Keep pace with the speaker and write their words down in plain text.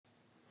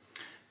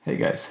Hey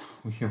guys,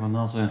 we have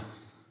another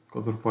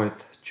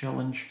Coderbyte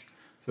challenge,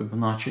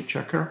 Fibonacci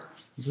checker.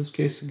 In this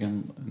case,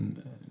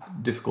 again,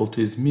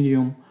 difficulty is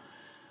medium.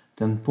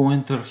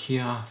 10-pointer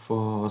here.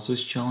 For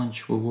this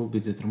challenge, we will be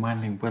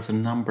determining whether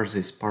numbers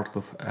is part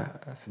of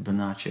a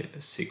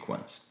Fibonacci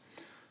sequence.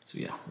 So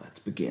yeah, let's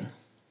begin.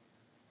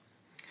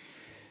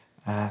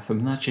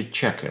 Fibonacci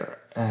checker.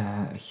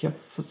 Have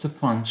the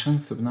function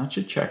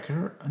Fibonacci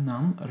checker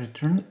num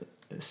return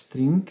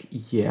string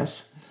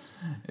yes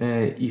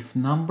if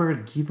number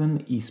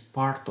given is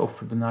part of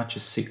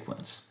Fibonacci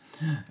sequence.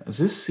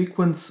 This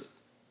sequence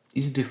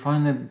is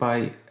defined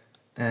by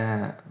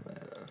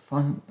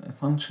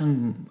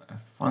function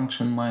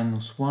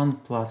minus 1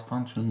 plus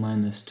function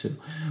minus 2,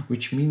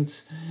 which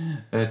means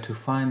to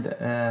find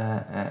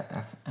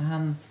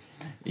fn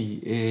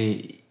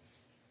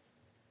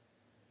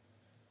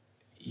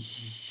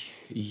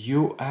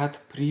you add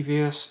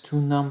previous two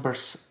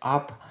numbers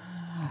up.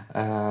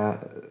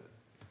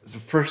 The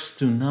first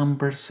two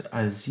numbers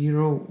are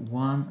 0,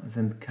 1,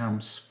 then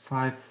comes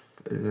 5,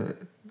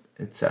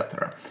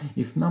 etc.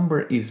 If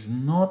number is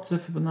not the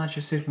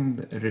Fibonacci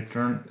sequence,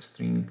 return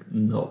string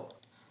no.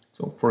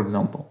 So, for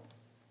example,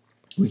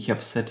 we have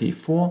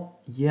 34,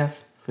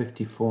 yes,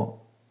 54,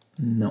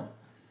 no.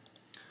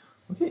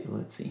 Okay,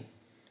 let's see.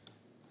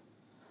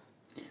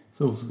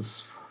 So this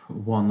is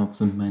one of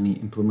the many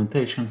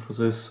implementations for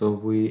this. So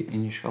we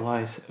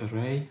initialize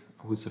array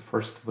with the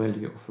first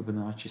value of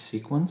Fibonacci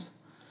sequence.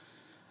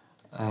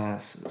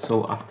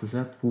 So after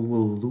that we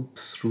will loop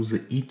through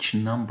each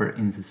number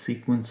in the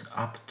sequence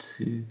up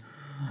to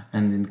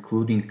and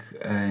including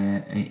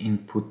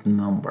input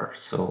number.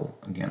 So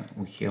again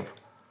we have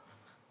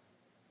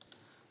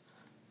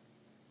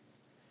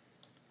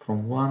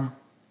from 1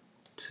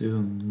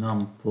 to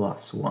num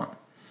plus 1.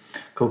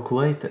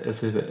 Calculate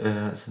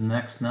the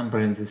next number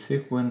in the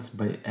sequence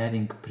by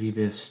adding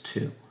previous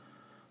two.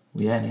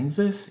 We adding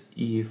this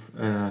if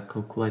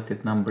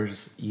calculated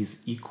numbers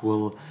is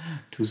equal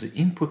to the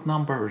input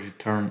number,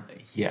 return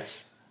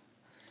yes.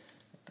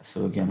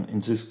 So again,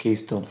 in this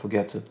case, don't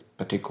forget that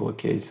particular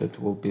case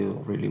that will be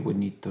really we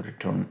need to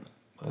return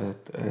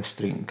a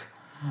string.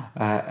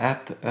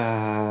 After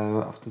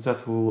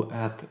that, we'll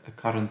add a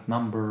current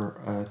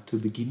number to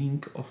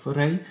beginning of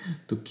array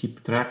to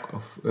keep track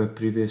of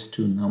previous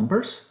two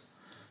numbers.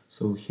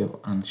 So we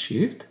have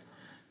unshift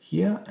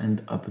here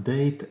and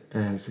update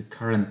the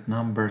current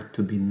number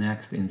to be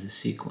next in the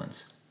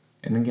sequence.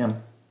 And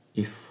again,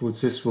 if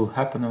this will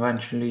happen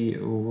eventually,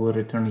 we will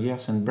return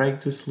yes and break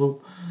this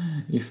loop.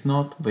 If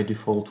not, by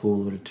default, we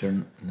will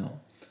return no.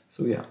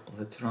 So yeah,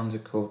 let's run the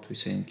code. We're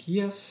saying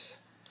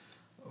yes.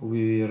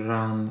 We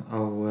run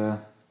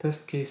our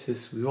test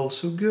cases. We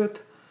also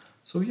good.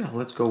 So yeah,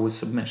 let's go with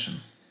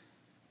submission.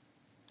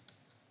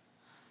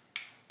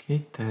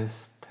 Okay,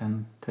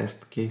 10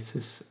 test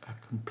cases are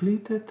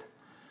completed.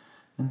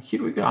 And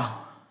here we go.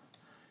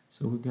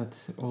 So we got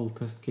all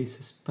test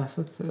cases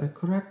passed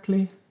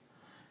correctly,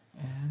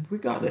 and we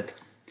got it.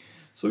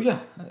 So yeah,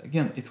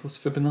 again, it was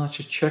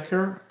Fibonacci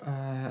checker,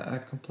 a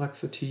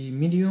complexity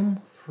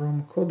medium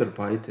from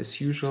Coderbyte. As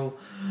usual,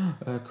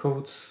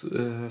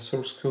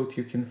 source code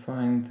you can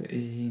find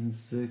in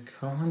the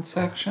comment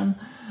section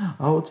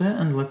out there,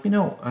 and let me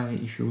know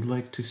if you would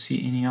like to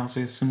see any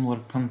other similar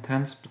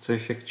content,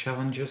 specific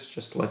challenges.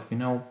 Just let me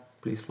know.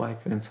 Please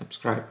like and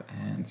subscribe,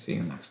 and see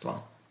you next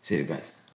one. See you guys.